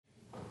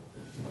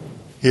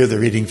Hear the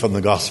reading from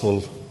the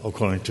Gospel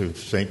according to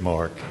St.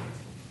 Mark.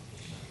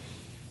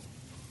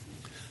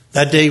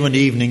 That day when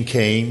evening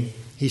came,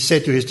 he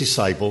said to his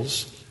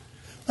disciples,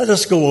 "Let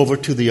us go over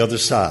to the other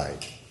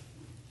side."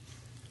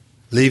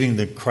 Leaving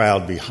the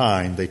crowd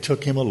behind, they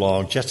took him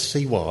along just as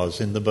he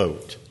was in the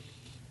boat.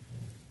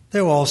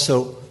 There were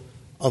also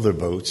other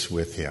boats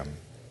with him.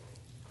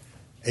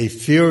 A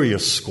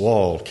furious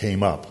squall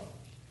came up,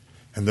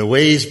 and the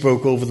waves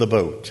broke over the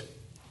boat,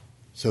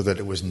 so that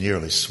it was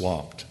nearly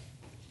swamped.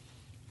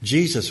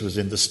 Jesus was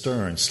in the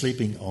stern,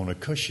 sleeping on a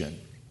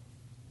cushion.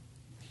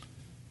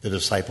 The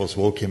disciples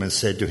woke him and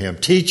said to him,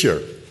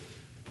 "Teacher,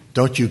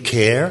 don't you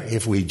care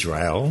if we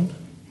drown?"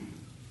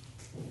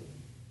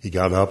 He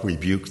got up,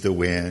 rebuked the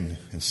wind,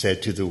 and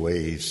said to the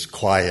waves,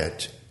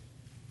 "Quiet,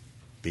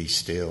 be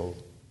still."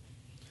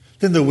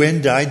 Then the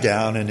wind died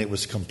down, and it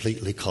was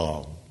completely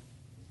calm.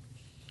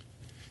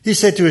 He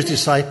said to his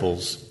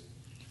disciples,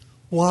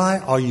 "Why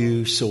are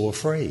you so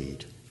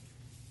afraid?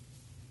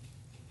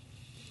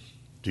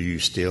 Do you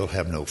still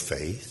have no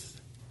faith?"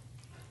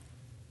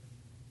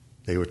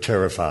 They were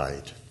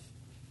terrified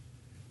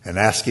and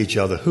asked each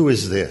other, "Who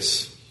is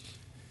this?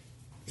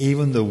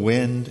 Even the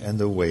wind and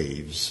the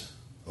waves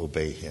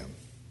obey him."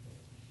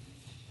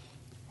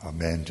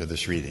 Amen to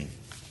this reading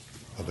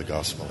of the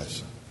Gospel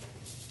lesson.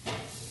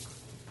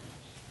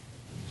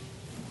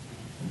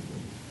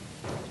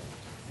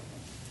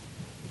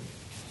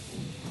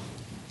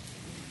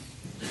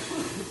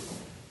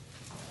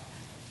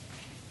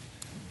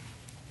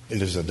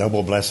 It is a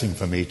double blessing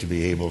for me to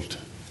be able to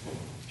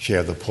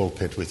share the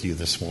pulpit with you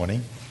this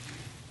morning.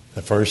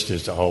 The first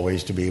is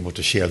always to be able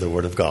to share the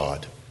Word of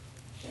God.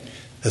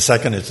 The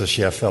second is to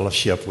share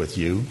fellowship with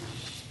you,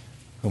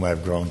 whom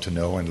I've grown to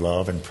know and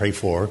love and pray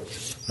for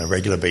on a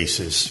regular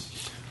basis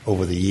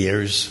over the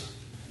years.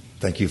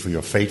 Thank you for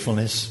your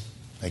faithfulness.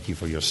 Thank you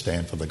for your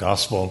stand for the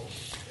gospel.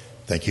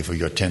 Thank you for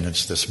your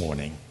attendance this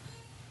morning.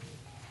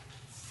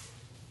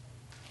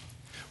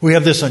 We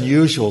have this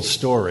unusual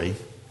story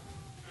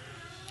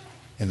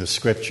in the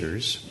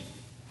Scriptures.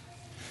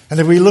 And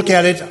if we look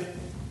at it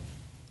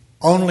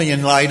only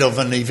in light of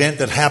an event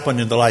that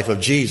happened in the life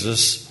of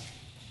Jesus,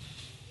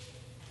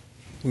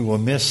 we will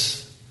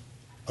miss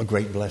a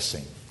great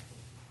blessing.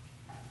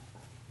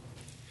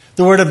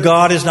 The Word of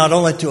God is not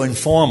only to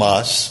inform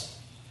us,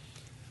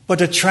 but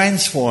to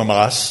transform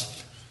us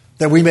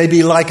that we may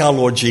be like our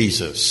Lord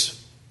Jesus.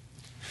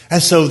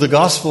 And so the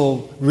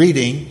Gospel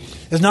reading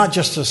is not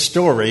just a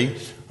story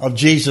of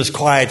Jesus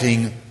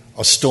quieting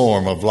a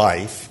storm of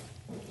life,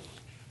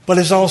 but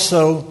it's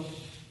also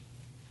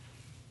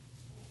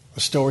a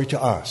story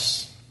to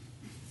us.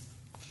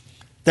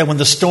 That when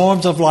the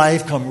storms of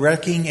life come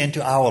wrecking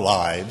into our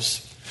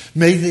lives,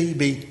 may they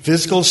be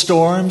physical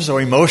storms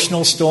or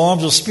emotional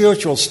storms or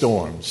spiritual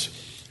storms,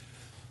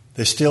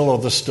 they still are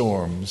the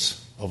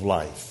storms of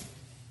life.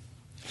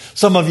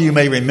 Some of you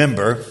may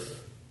remember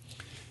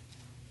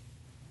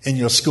in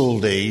your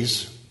school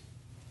days,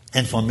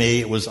 and for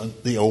me it was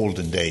the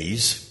olden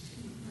days,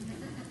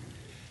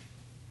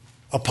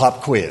 a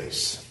pop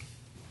quiz.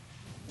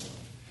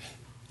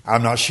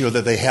 I'm not sure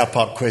that they have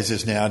pop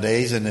quizzes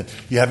nowadays, and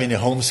if you have any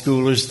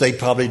homeschoolers, they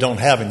probably don't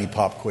have any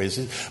pop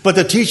quizzes. But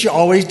the teacher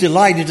always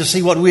delighted to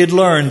see what we had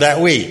learned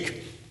that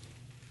week.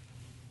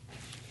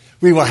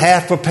 We were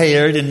half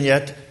prepared and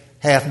yet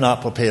half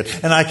not prepared.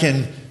 And I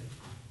can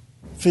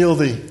feel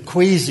the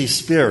queasy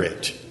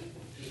spirit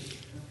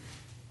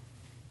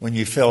when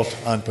you felt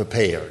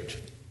unprepared.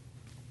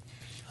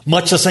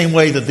 Much the same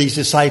way that these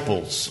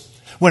disciples,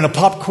 when a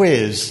pop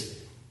quiz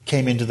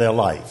came into their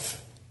life.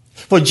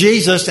 For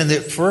Jesus, in the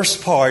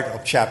first part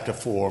of chapter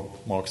 4,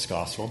 Mark's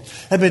Gospel,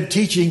 had been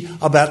teaching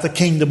about the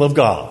kingdom of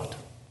God.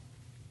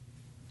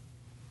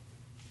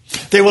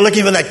 They were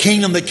looking for that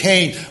kingdom that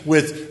came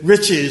with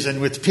riches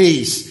and with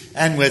peace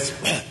and with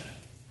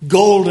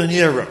golden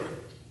era.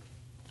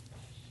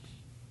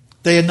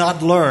 They had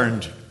not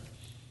learned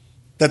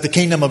that the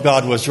kingdom of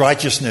God was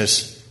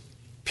righteousness,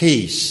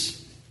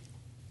 peace,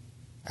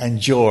 and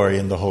joy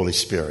in the Holy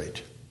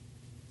Spirit.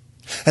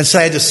 And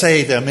sad to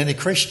say, there are many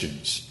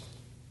Christians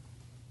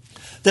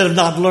that have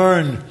not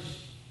learned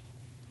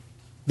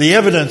the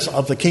evidence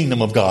of the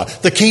kingdom of God.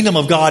 The kingdom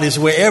of God is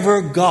wherever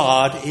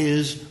God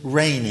is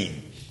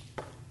reigning.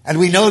 And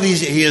we know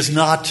He is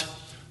not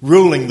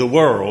ruling the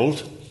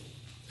world.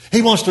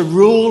 He wants to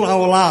rule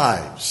our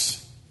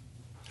lives.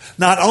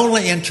 Not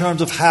only in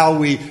terms of how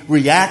we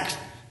react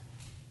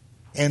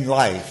in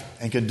life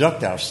and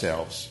conduct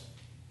ourselves,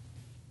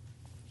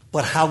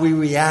 but how we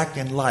react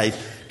in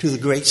life to the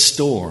great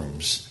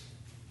storms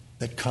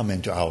that come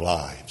into our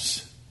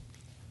lives.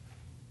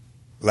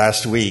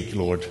 Last week,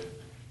 Lord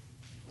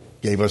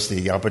gave us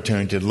the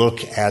opportunity to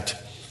look at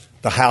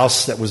the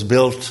house that was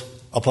built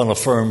upon a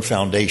firm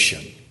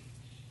foundation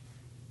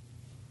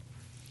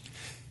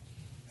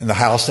and the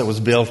house that was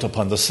built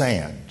upon the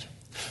sand.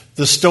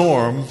 The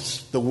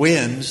storms, the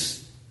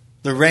winds,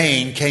 the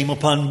rain came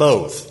upon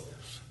both.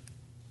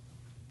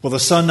 For the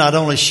sun not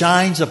only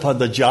shines upon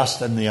the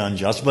just and the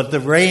unjust, but the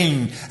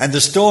rain and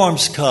the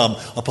storms come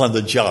upon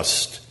the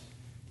just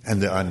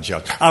and the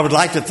unjust. I would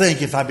like to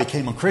think if I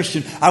became a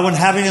Christian, I wouldn't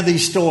have any of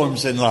these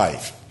storms in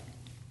life.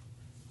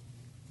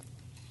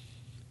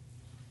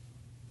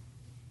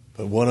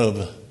 But one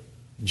of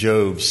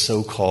Job's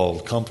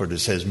so-called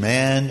comforters says,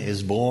 man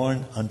is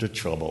born under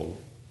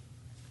trouble,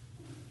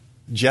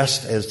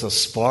 just as the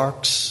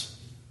sparks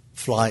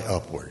fly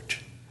upward.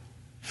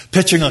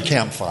 Picturing a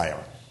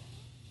campfire,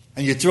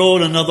 and you throw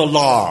in another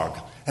log,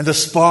 and the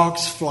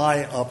sparks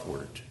fly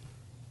upward.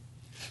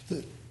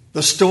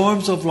 The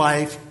storms of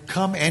life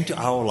come into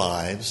our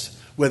lives,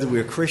 whether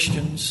we're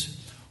Christians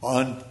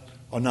or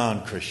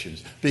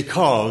non-Christians,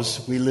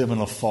 because we live in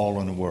a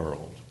fallen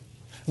world.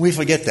 We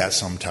forget that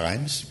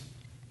sometimes.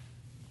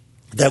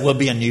 There will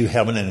be a new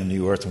heaven and a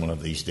new earth one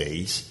of these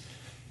days.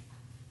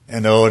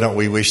 And oh, don't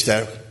we wish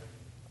that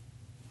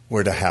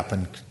were to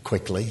happen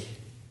quickly?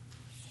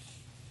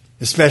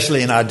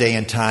 Especially in our day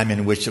and time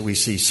in which we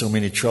see so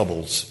many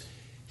troubles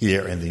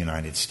here in the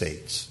United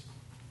States.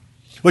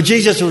 Well,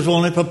 Jesus was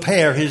going to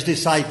prepare his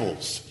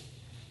disciples.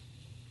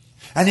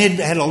 And he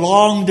had a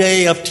long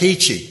day of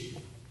teaching.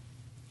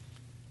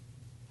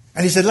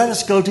 And he said, let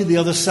us go to the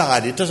other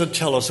side. It doesn't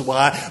tell us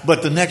why,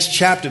 but the next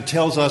chapter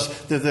tells us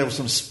that there were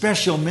some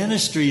special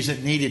ministries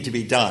that needed to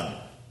be done.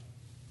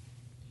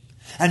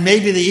 And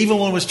maybe the evil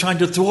one was trying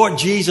to thwart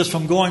Jesus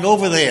from going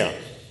over there.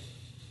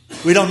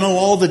 We don't know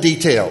all the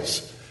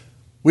details.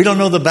 We don't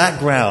know the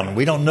background.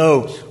 We don't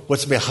know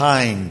what's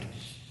behind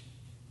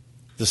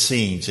the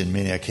scenes in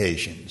many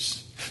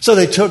occasions. So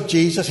they took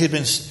Jesus. He'd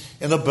been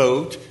in a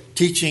boat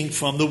teaching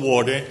from the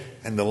water,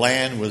 and the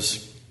land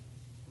was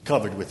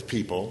covered with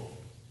people.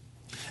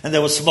 And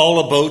there were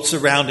smaller boats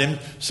around him.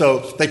 So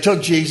they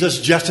took Jesus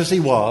just as he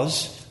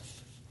was.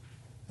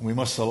 And we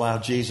must allow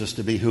Jesus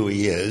to be who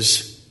he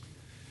is.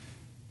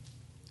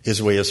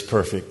 His way is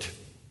perfect.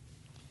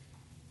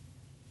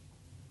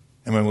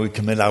 And when we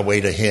commit our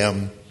way to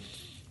him,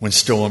 when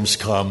storms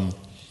come,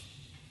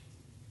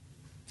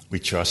 we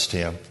trust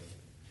him.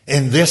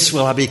 In this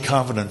will I be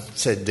confident,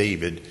 said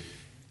David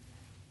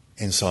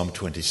in Psalm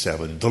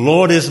 27. The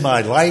Lord is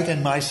my light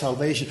and my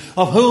salvation.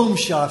 Of whom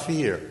shall I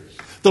fear?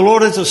 The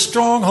Lord is a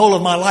stronghold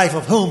of my life.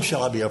 Of whom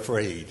shall I be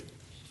afraid?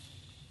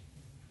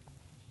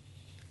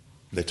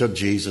 They took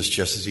Jesus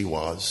just as he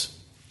was.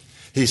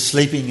 He's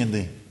sleeping in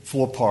the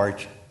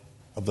forepart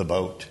of the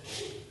boat.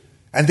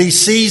 And these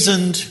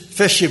seasoned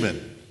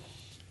fishermen,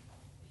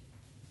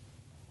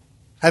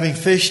 having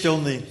fished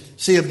on the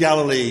Sea of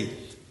Galilee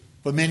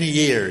for many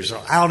years,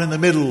 are out in the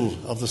middle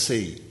of the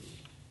sea.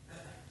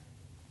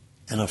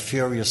 And a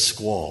furious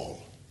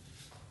squall,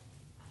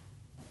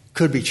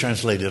 could be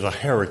translated a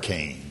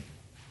hurricane,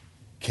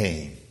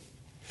 came.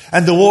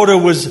 And the water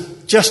was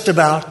just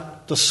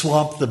about to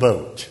swamp the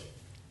boat.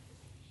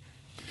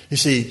 You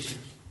see,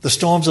 the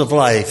storms of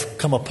life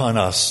come upon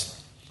us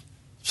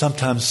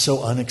sometimes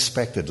so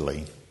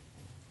unexpectedly.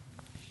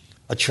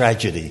 A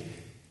tragedy,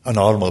 an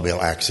automobile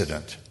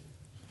accident,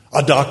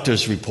 a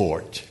doctor's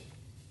report,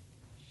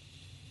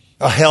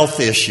 a health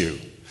issue,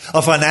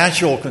 a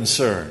financial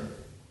concern,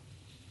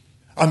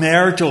 a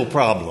marital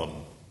problem,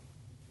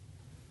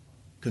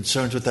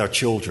 concerns with our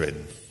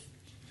children.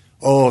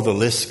 Oh, the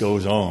list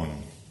goes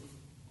on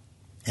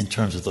in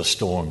terms of the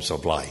storms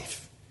of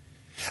life.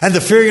 And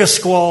the furious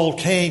squall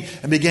came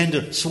and began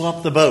to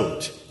swamp the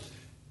boat.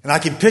 And I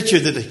can picture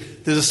the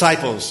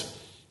disciples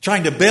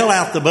trying to bail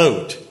out the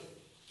boat.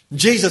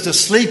 Jesus is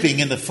sleeping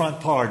in the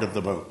front part of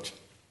the boat.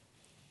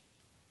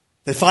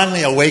 They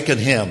finally awaken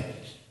him.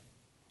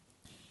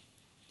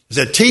 He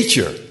said,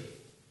 "Teacher,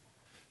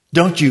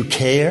 don't you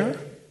care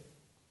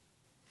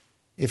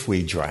if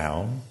we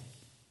drown?"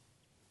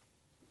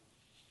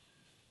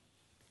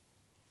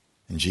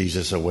 And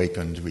Jesus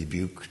awakened,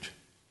 rebuked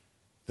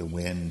the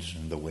winds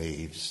and the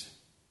waves.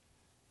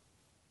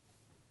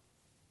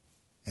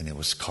 And it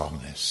was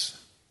calmness.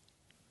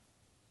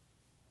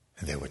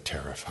 And they were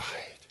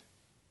terrified.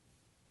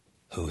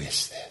 Who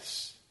is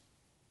this?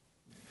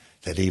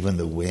 That even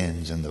the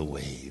winds and the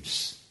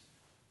waves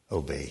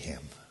obey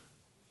him.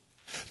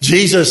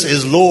 Jesus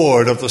is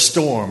Lord of the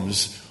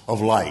storms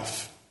of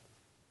life.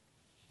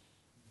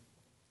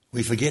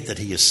 We forget that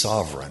he is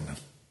sovereign.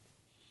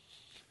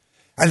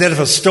 And that if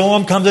a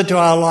storm comes into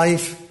our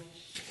life,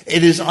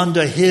 it is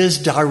under his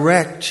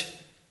direct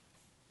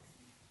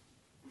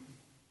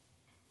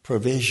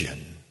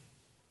provision.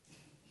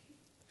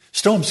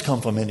 Storms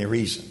come for many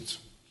reasons.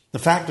 The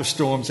fact of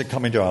storms that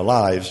come into our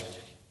lives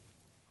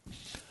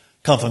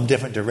come from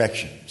different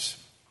directions.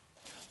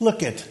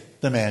 Look at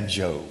the man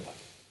Job.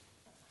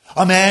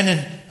 A man in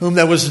whom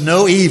there was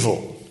no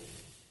evil.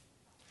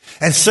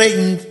 And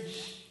Satan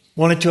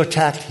wanted to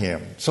attack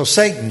him. So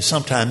Satan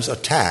sometimes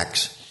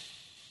attacks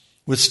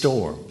with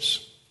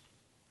storms.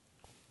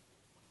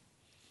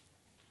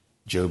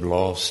 Job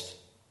lost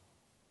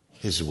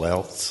his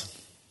wealth,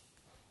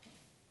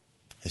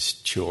 his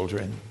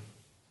children,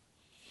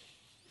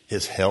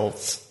 his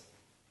health,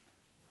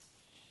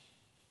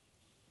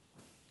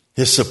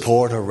 his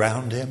support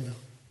around him.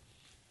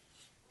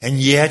 And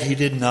yet he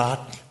did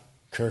not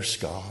curse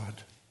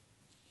God.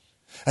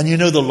 And you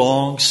know the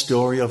long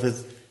story of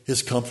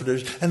his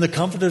comforters, and the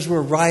comforters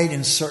were right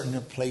in certain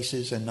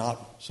places and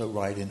not so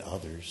right in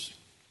others.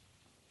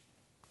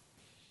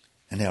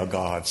 And now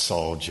God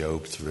saw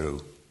Job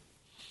through,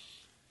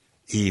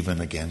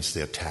 even against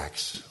the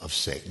attacks of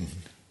Satan.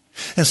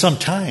 And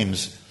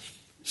sometimes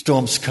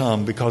storms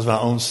come because of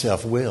our own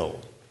self-will.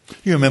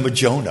 You remember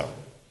Jonah.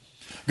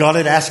 God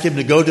had asked him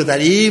to go to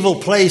that evil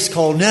place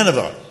called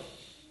Nineveh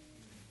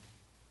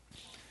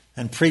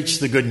and preach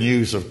the good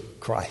news of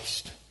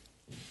Christ.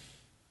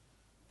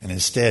 And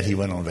instead he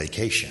went on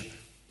vacation,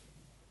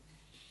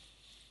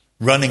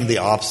 running the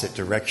opposite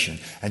direction.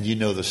 And you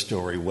know the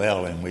story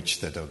well, in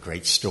which that a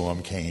great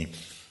storm came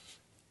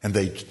and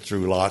they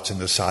threw lots and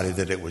decided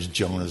that it was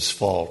Jonah's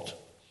fault.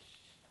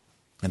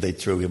 And they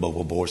threw him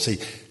overboard. See,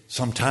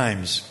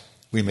 sometimes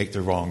we make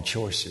the wrong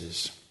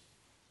choices.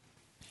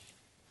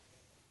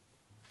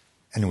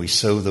 And we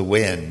sow the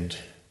wind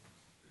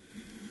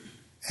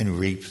and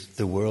reap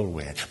the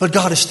whirlwind. But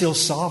God is still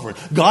sovereign.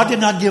 God did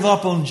not give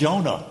up on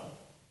Jonah.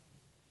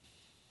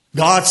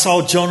 God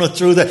saw Jonah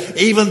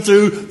even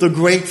through the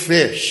great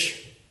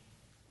fish.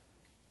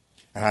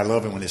 And I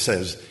love it when it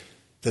says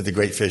that the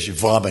great fish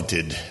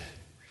vomited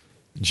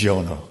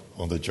Jonah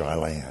on the dry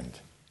land.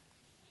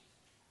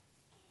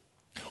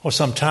 Or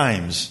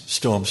sometimes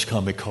storms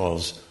come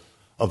because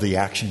of the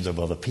actions of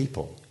other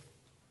people.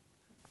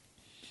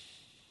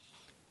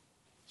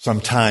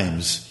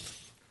 Sometimes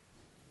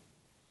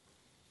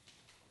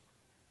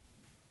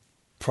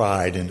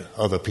pride in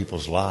other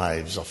people's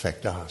lives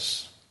affect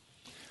us.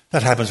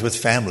 That happens with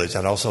families.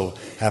 That also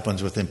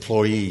happens with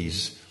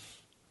employees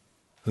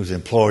whose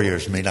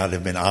employers may not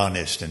have been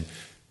honest and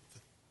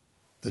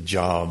the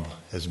job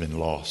has been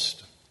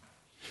lost.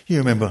 You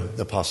remember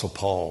the Apostle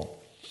Paul.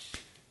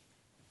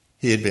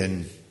 He had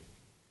been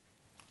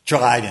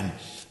tried and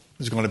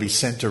was going to be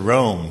sent to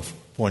Rome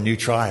for a new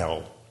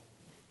trial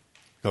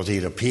because he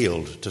had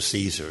appealed to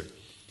Caesar.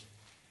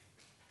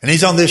 And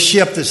he's on this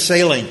ship that's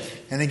sailing,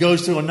 and he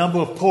goes through a number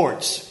of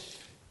ports.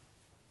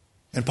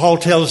 And Paul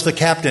tells the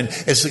captain,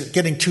 it's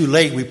getting too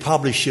late, we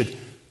probably should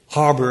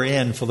harbor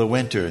in for the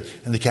winter.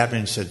 And the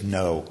captain said,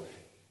 no.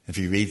 If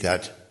you read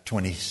that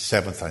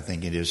 27th, I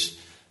think it is,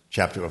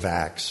 chapter of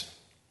Acts.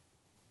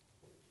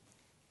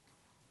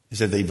 He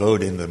said they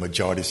voted, and the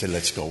majority said,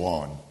 let's go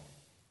on.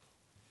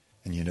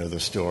 And you know the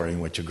story in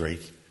which a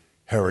great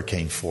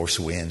hurricane force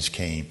winds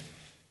came.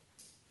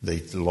 They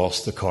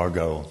lost the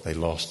cargo, they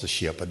lost the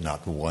ship, but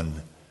not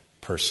one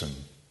person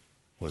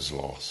was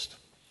lost.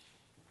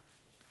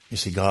 You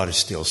see, God is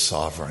still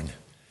sovereign,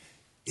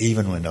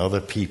 even when other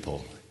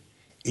people,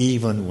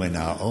 even when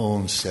our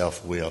own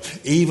self-will,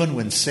 even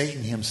when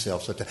Satan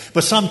himself.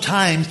 But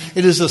sometimes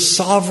it is the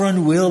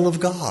sovereign will of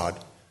God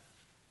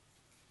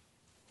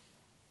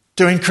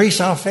to increase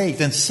our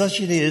faith. And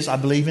such it is, I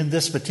believe, in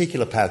this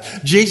particular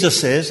passage. Jesus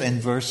says in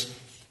verse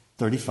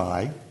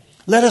 35,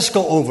 let us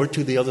go over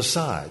to the other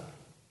side.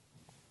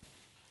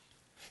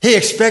 He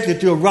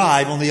expected to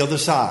arrive on the other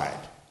side,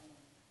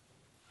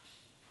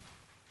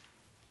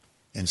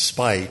 in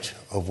spite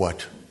of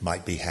what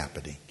might be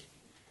happening.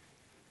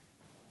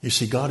 You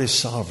see, God is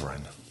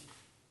sovereign.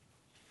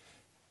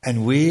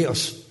 And we,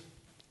 of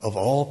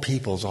all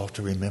peoples, ought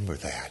to remember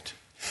that.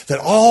 That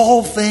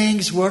all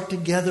things work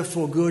together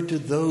for good to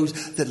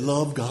those that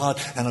love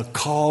God and are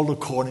called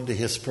according to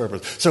his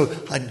purpose. So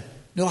I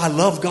know I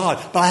love God,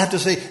 but I have to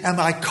say, am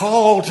I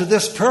called to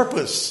this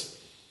purpose?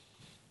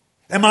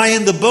 Am I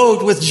in the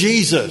boat with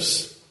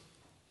Jesus?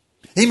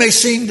 He may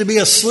seem to be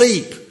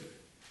asleep,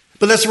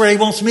 but that's where he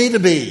wants me to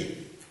be.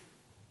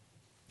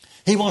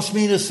 He wants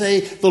me to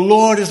say, the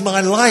Lord is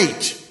my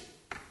light.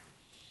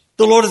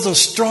 The Lord is a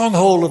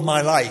stronghold of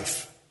my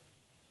life.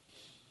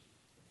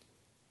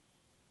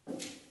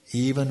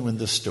 Even when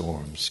the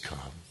storms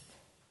come.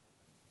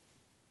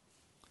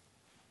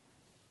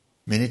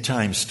 Many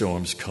times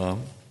storms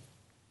come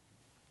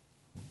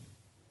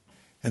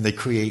and they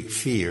create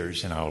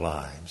fears in our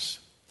lives.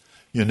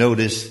 You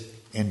notice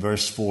in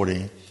verse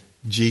 40,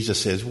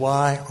 Jesus says,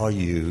 why are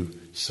you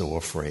so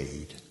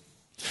afraid?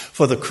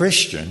 For the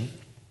Christian,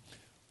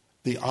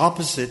 the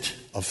opposite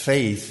of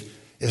faith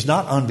is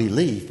not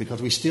unbelief,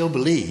 because we still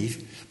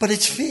believe, but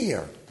it's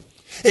fear.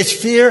 It's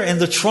fear in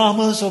the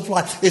traumas of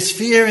life. It's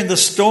fear in the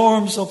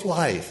storms of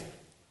life.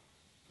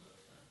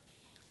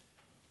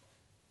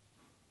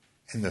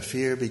 And the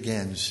fear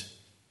begins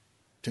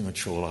to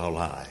control our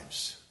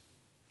lives.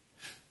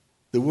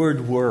 The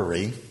word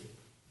worry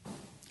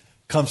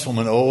comes from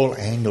an old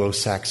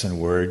Anglo-Saxon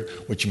word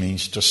which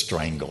means to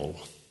strangle.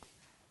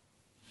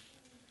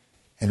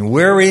 And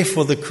worry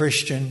for the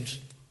Christian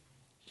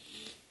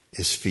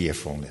is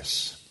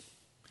fearfulness.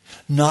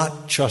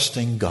 Not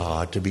trusting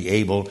God to be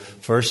able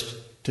first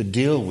to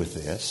deal with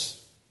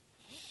this,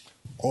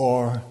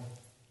 or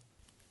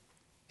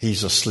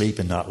he's asleep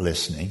and not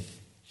listening,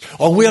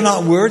 or we're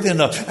not worthy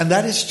enough. And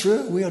that is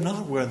true. We are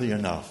not worthy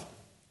enough.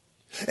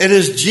 It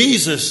is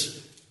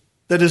Jesus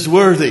that is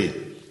worthy.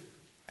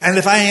 And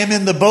if I am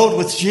in the boat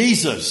with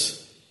Jesus,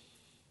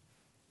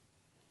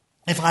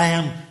 if I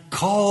am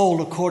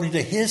called according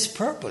to his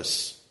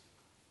purpose,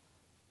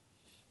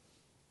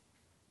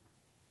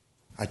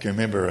 I can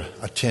remember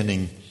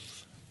attending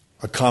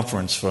a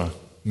conference for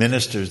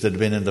ministers that had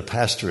been in the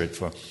pastorate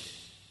for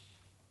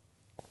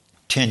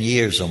 10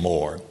 years or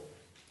more.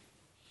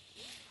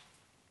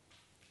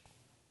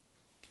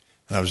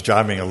 And I was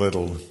driving a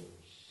little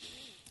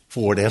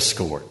Ford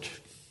Escort.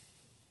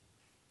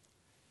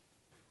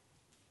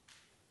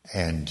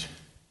 And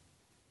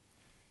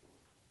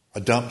a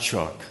dump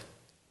truck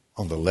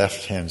on the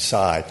left-hand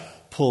side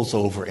pulls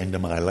over into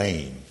my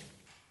lane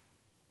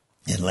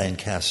in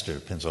Lancaster,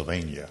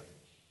 Pennsylvania.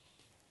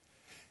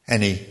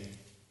 And he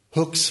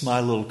hooks my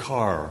little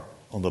car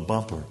on the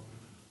bumper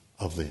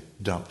of the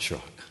dump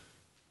truck.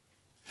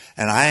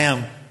 And I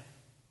am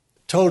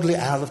totally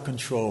out of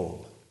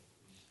control.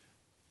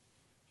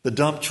 The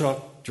dump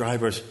truck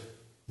driver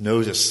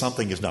knows that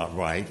something is not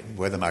right,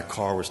 whether my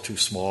car was too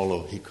small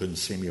or he couldn't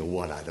see me or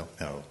what, I don't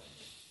know.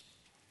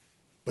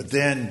 But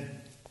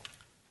then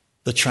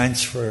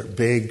the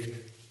big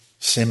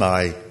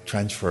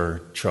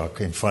semi-transfer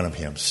truck in front of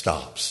him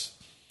stops,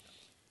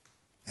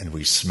 and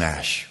we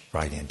smash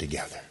right in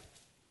together.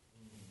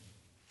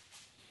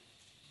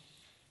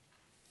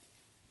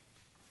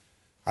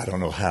 I don't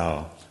know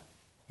how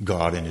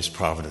God in His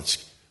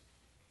providence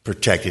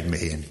protected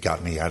me and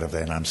got me out of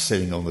there, and I'm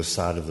sitting on the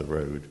side of the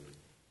road.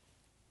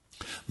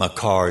 My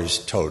car is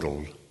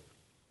totaled.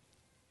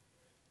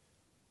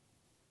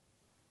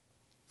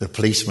 The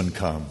policeman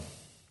come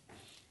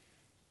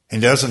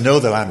and doesn't know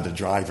that I'm the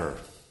driver.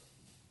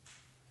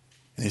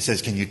 And he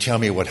says, "Can you tell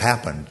me what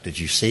happened? Did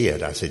you see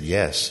it?" I said,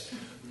 "Yes."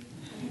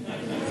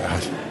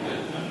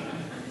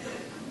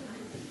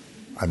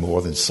 I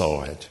more than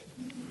saw it.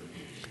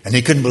 And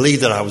he couldn't believe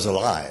that I was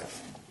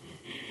alive.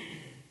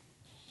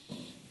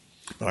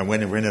 But I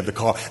went and rented the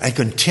car and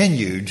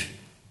continued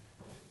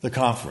the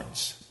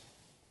conference.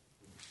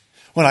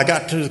 When I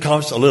got to the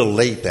conference a little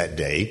late that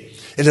day,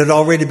 it had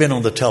already been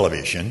on the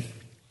television.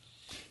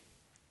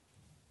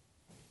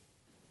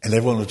 And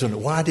everyone was doing it.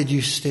 "Why did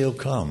you still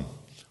come?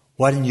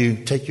 Why didn't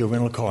you take your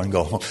rental car and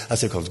go home?" I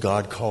said, "Because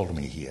God called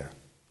me here.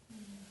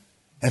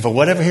 And for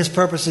whatever His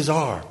purposes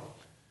are,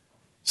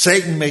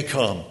 Satan may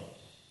come.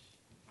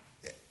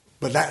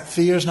 But that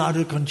fear is not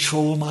to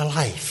control my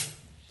life.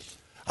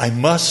 I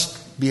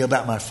must be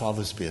about my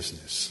Father's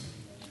business."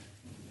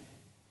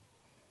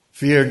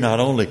 Fear not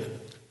only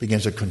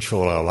begins to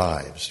control our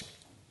lives,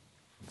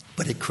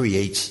 but it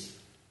creates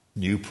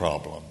new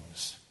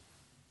problems.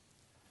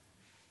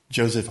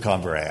 Joseph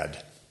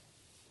Conrad,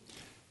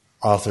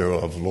 author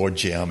of Lord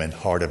Jim and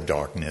Heart of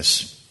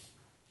Darkness,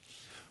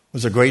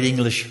 was a great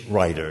English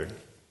writer.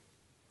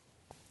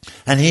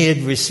 And he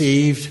had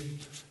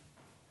received,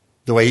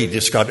 the way he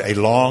described it, a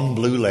long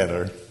blue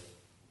letter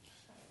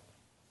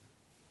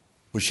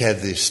which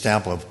had the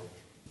stamp of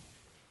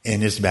 "In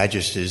His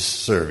Majesty's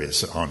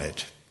Service" on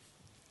it.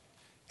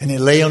 And it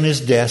lay on his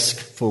desk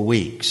for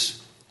weeks.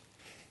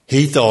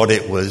 He thought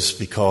it was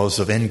because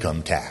of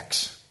income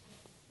tax.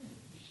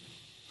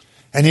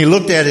 And he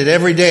looked at it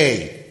every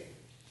day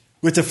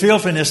with the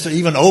filthiness to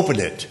even open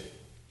it.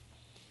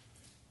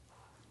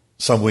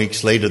 Some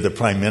weeks later, the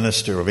Prime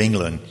Minister of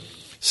England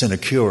sent a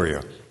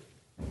courier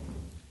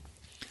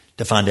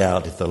to find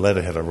out if the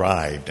letter had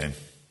arrived. And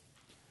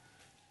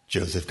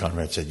Joseph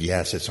Conrad said,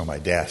 "Yes, it's on my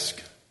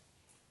desk."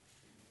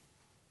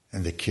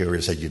 And the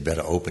courier said, "You'd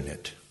better open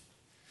it."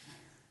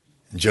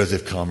 And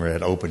Joseph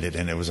Conrad opened it,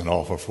 and it was an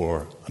offer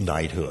for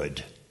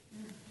knighthood.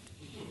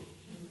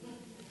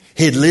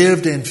 He had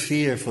lived in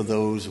fear for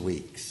those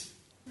weeks.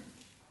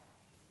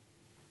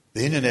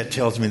 The internet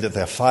tells me that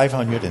there are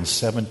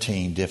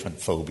 517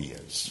 different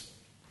phobias.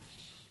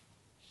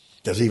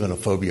 There's even a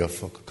phobia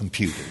for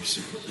computers.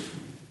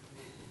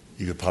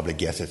 You could probably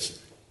guess it's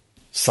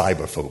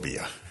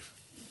cyberphobia.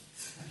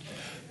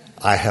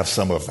 I have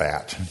some of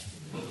that,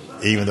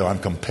 even though I'm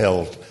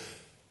compelled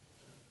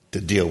to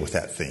deal with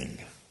that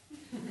thing.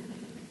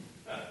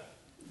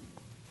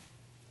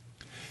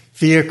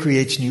 Fear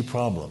creates new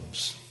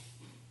problems.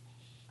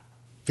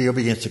 Fear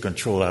begins to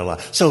control our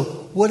life. So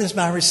what is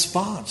my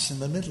response in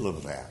the middle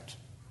of that?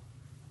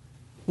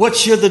 What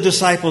should the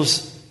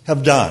disciples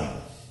have done?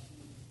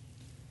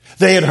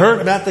 They had heard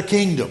about the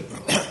kingdom.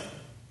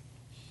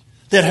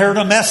 They had heard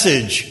a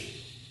message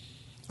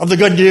of the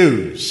good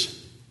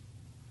news.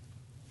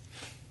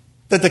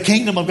 That the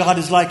kingdom of God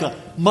is like a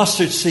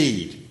mustard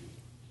seed.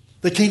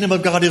 The kingdom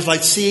of God is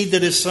like seed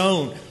that is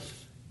sown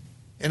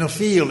in a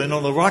field and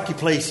on the rocky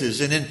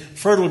places and in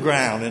fertile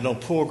ground and on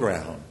poor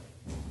ground.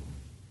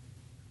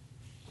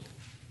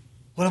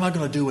 What am I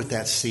going to do with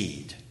that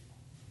seed?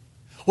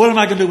 What am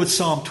I going to do with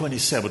Psalm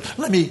 27?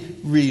 Let me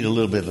read a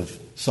little bit of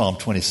Psalm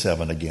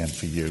 27 again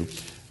for you.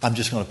 I'm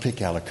just going to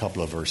pick out a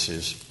couple of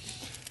verses.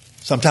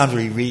 Sometimes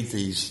we read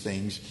these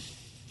things,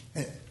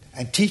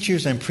 and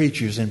teachers and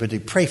preachers in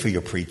particular, pray for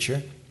your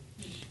preacher.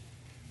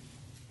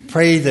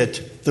 Pray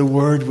that the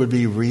word would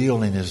be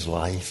real in his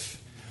life.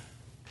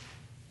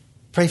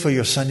 Pray for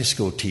your Sunday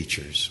school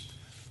teachers,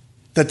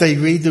 that they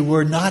read the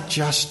word not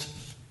just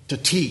to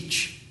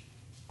teach,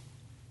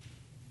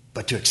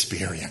 but to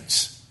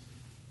experience.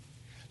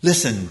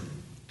 Listen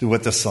to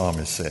what the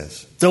psalmist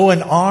says. "Though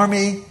an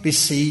army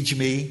besiege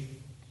me,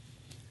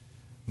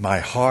 My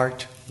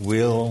heart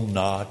will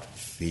not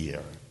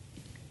fear.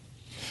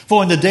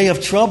 For in the day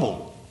of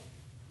trouble,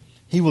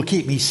 he will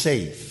keep me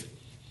safe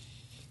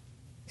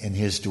in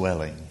his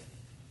dwelling.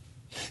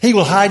 He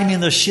will hide me in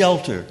the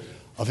shelter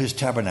of his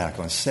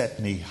tabernacle and set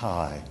me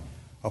high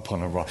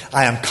upon a rock.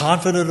 I am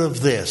confident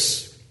of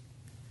this.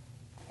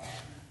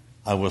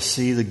 I will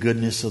see the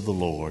goodness of the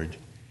Lord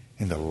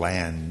in the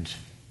land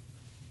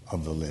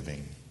of the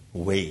living.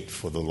 Wait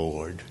for the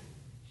Lord.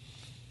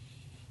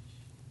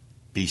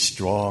 Be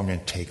strong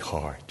and take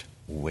heart.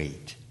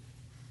 Wait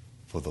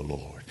for the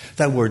Lord.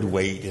 That word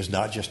wait is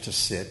not just to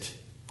sit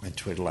and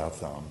twiddle our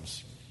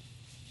thumbs.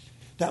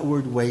 That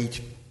word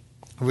wait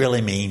really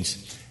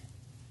means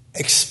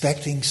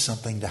expecting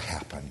something to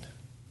happen.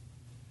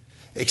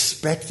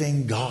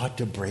 Expecting God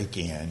to break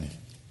in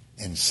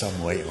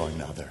some way or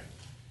another.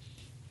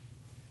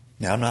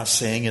 Now, I'm not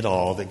saying at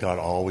all that God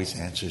always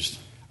answers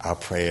our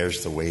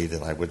prayers the way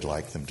that I would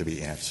like them to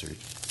be answered.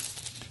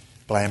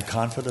 But I am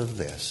confident of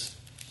this,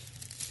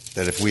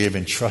 that if we have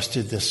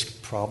entrusted this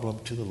problem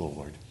to the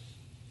Lord,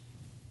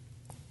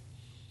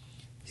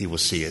 he will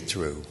see it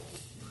through.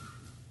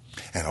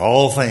 And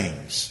all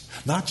things,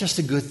 not just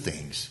the good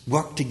things,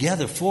 work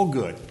together for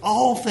good.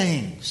 All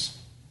things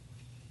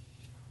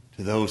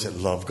to those that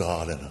love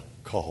God and are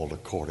called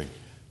according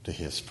to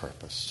his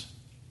purpose.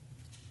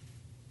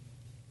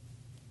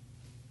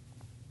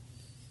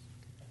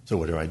 So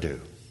what do I do?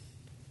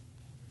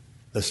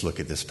 Let's look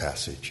at this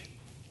passage.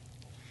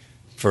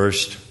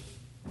 First,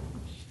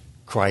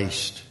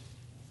 Christ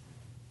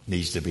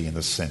needs to be in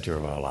the center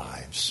of our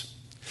lives.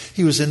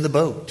 He was in the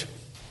boat,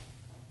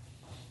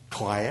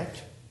 quiet,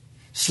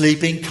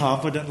 sleeping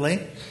confidently.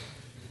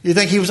 You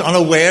think he was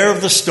unaware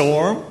of the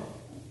storm?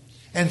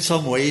 In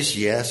some ways,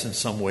 yes. In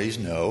some ways,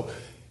 no.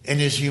 In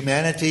his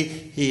humanity,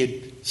 he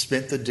had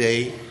spent the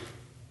day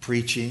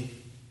preaching,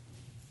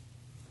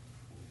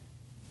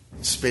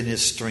 spent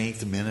his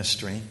strength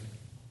ministering.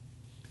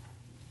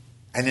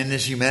 And in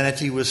his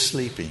humanity, he was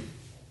sleeping.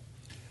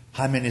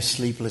 How many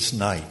sleepless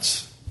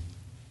nights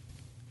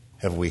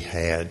have we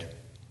had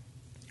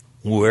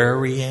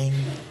worrying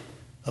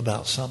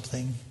about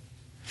something?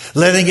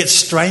 Letting it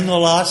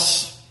strangle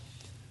us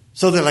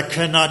so that I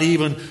cannot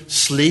even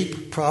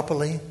sleep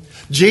properly?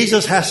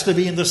 Jesus has to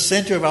be in the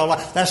center of our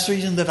life. That's the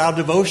reason that our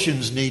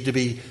devotions need to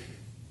be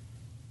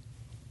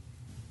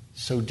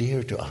so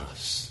dear to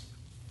us.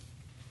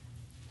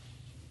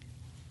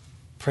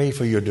 Pray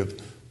for your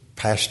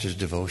pastor's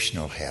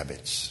devotional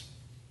habits.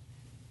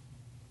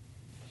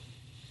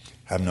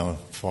 I've known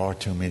far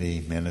too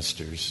many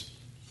ministers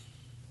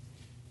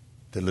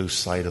that lose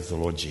sight of the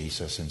Lord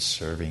Jesus in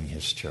serving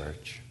his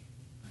church.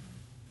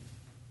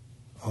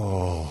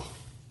 Oh,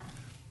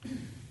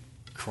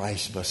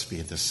 Christ must be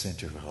at the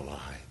center of our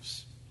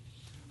lives.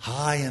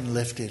 High and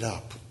lifted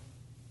up.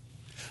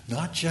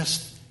 Not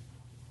just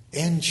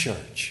in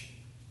church,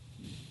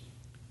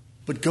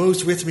 but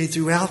goes with me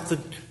throughout the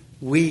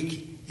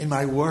week in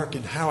my work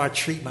and how I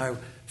treat my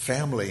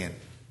family and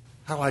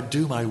how I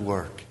do my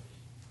work.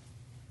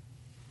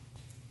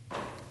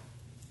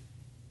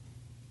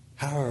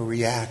 How I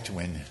react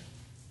when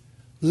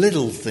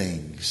little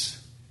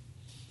things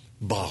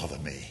bother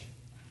me.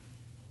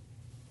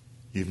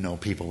 You've known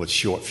people with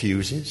short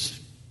fuses.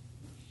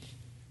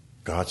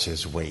 God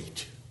says,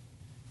 wait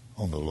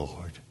on the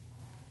Lord,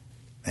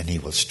 and he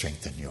will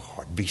strengthen your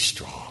heart. Be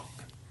strong.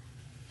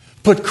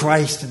 Put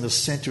Christ in the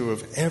center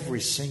of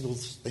every single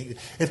thing.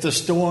 If the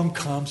storm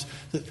comes,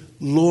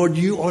 Lord,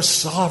 you are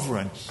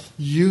sovereign.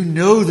 You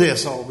know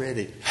this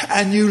already,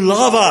 and you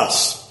love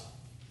us.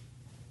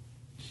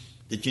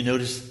 Did you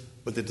notice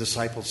what the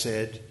disciples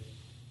said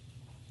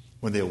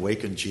when they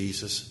awakened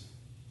Jesus?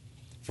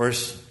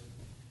 First,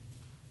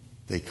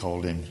 they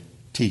called him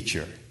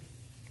teacher.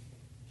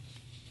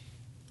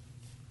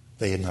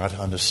 They had not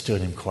understood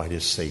him quite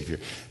as Savior.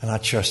 And I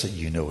trust that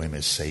you know him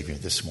as Savior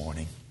this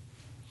morning.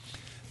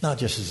 Not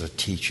just as a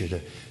teacher to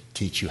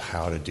teach you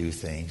how to do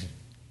things,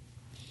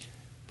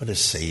 but as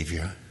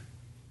Savior.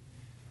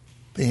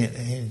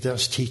 He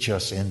does teach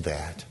us in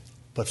that,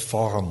 but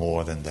far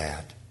more than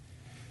that.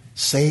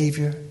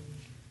 Savior,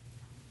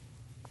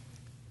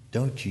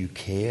 don't you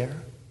care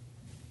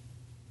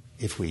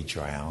if we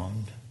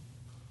drown?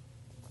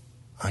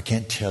 I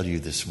can't tell you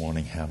this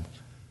morning how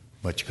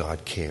much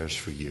God cares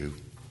for you.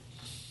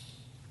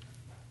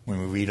 When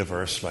we read a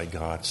verse like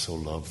God so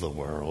loved the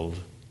world,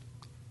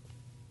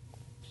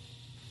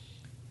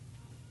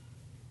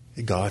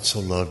 God so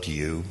loved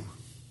you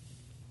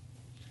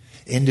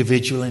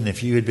individually, and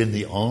if you had been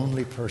the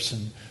only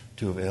person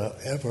to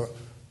have ever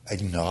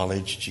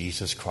acknowledged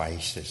Jesus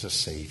Christ as a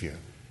Savior,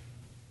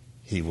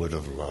 he would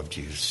have loved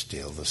you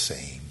still the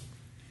same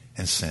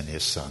and sent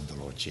his Son, the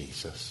Lord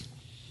Jesus.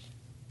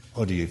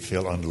 Or do you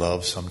feel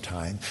unloved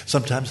sometimes?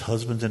 Sometimes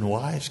husbands and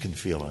wives can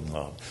feel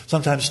unloved.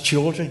 Sometimes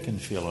children can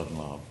feel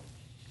unloved.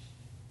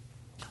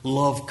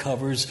 Love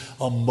covers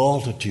a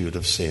multitude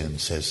of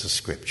sins, says the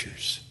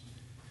Scriptures.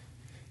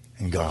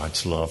 And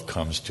God's love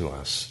comes to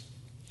us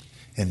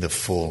in the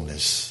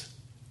fullness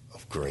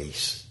of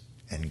grace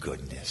and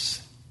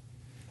goodness.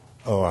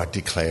 Oh, I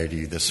declare to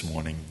you this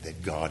morning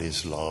that God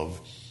is love,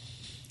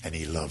 and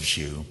He loves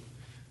you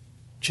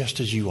just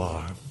as you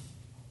are.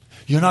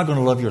 You're not going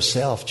to love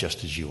yourself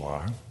just as you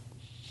are.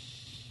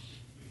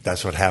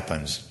 That's what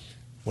happens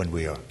when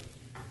we are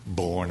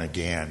born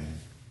again,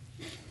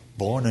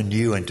 born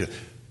anew into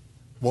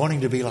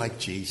wanting to be like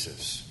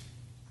Jesus.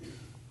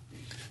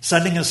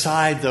 Setting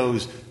aside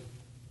those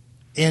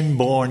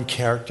inborn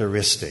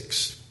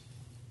characteristics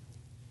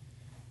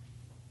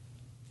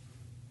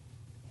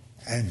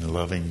and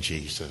loving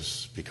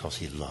Jesus because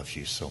He loves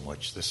you so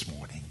much this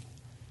morning.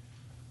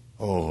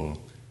 Oh,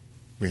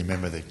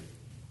 remember that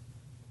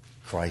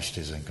Christ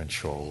is in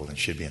control and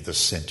should be in the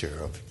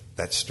center of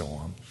that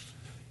storm.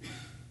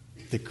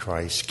 That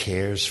Christ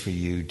cares for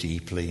you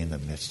deeply in the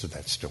midst of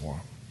that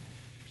storm.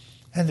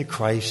 And that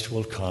Christ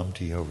will come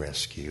to your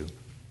rescue.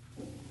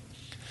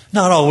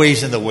 Not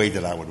always in the way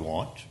that I would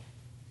want.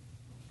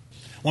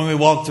 When we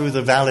walk through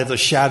the valley of the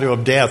shadow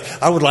of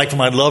death, I would like for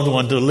my loved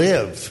one to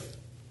live.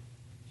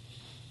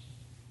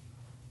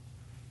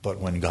 But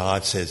when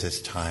God says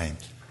it's time,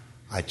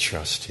 I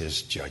trust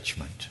His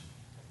judgment.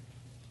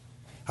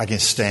 I can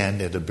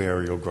stand at the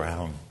burial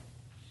ground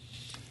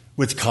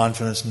with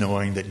confidence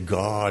knowing that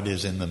God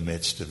is in the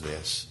midst of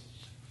this.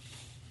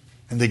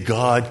 And that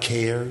God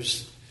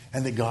cares.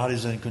 And that God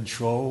is in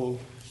control.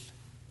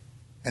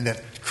 And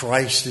that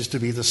Christ is to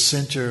be the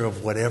center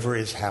of whatever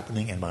is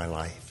happening in my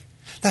life.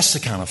 That's the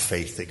kind of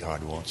faith that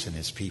God wants in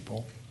His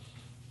people.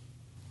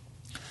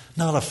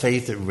 Not a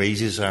faith that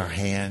raises our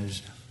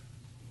hands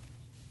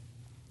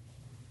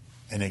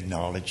and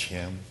acknowledge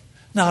Him.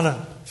 Not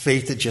a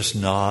faith that just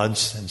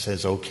nods and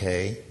says,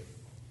 okay.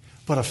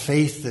 But a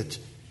faith that,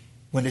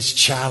 when it's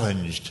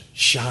challenged,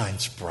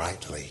 shines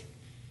brightly.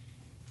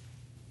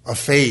 A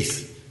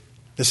faith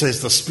that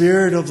says, the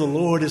Spirit of the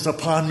Lord is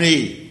upon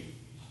me.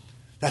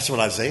 That's what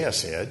Isaiah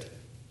said.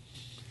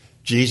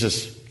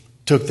 Jesus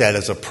took that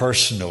as a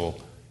personal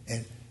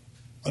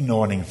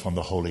anointing from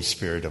the Holy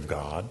Spirit of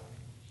God.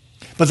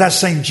 But that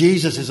same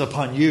Jesus is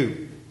upon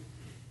you.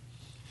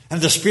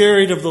 And the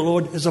Spirit of the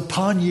Lord is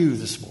upon you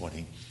this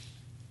morning.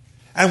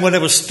 And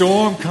whenever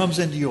storm comes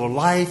into your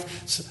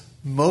life,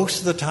 most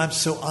of the time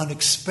so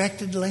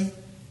unexpectedly,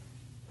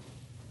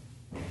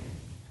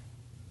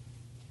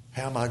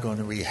 how am I going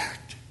to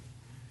react?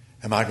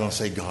 Am I going to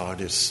say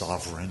God is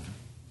sovereign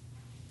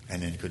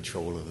and in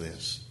control of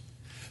this?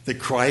 That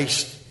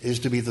Christ is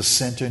to be the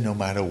center no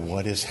matter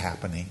what is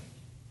happening.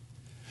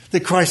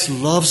 That Christ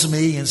loves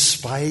me in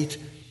spite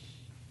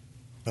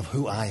of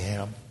who I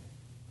am.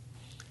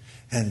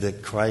 And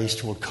that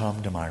Christ will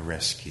come to my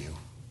rescue,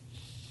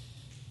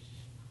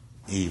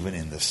 even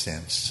in the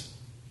sense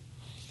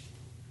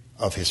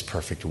of His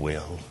perfect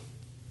will.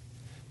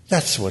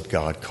 That's what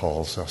God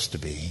calls us to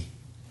be.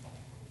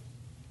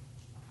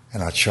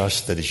 And I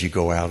trust that as you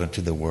go out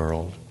into the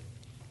world,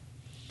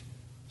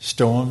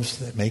 storms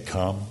that may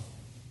come,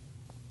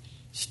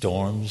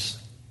 storms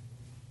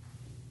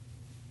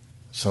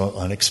so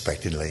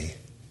unexpectedly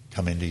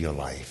come into your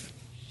life,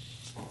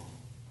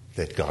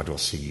 that God will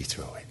see you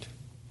through it.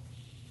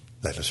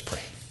 Let us pray.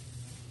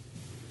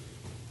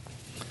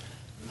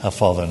 Our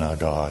Father and our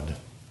God,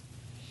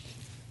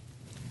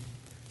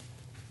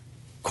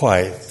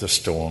 quiet the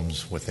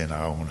storms within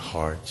our own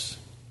hearts.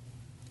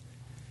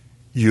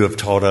 You have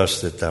taught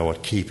us that Thou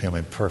wilt keep him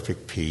in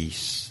perfect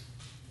peace,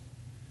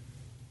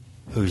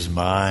 whose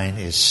mind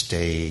is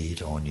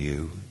stayed on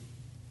You.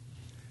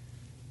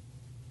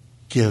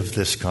 Give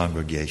this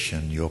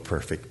congregation Your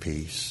perfect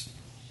peace,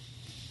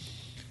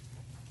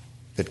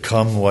 that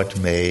come what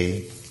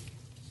may,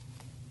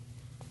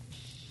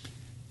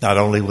 not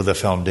only will the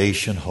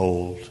foundation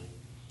hold,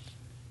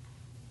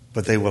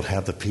 but they will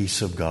have the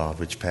peace of God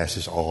which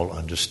passes all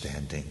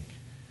understanding,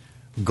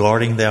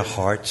 guarding their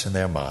hearts and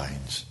their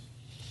minds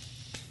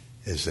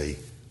as they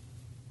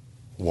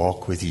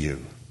walk with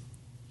You,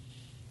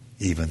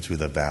 even through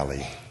the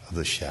valley of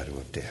the shadow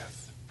of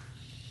death.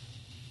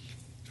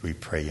 We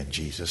pray in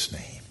Jesus'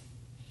 name.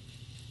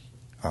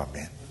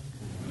 Amen.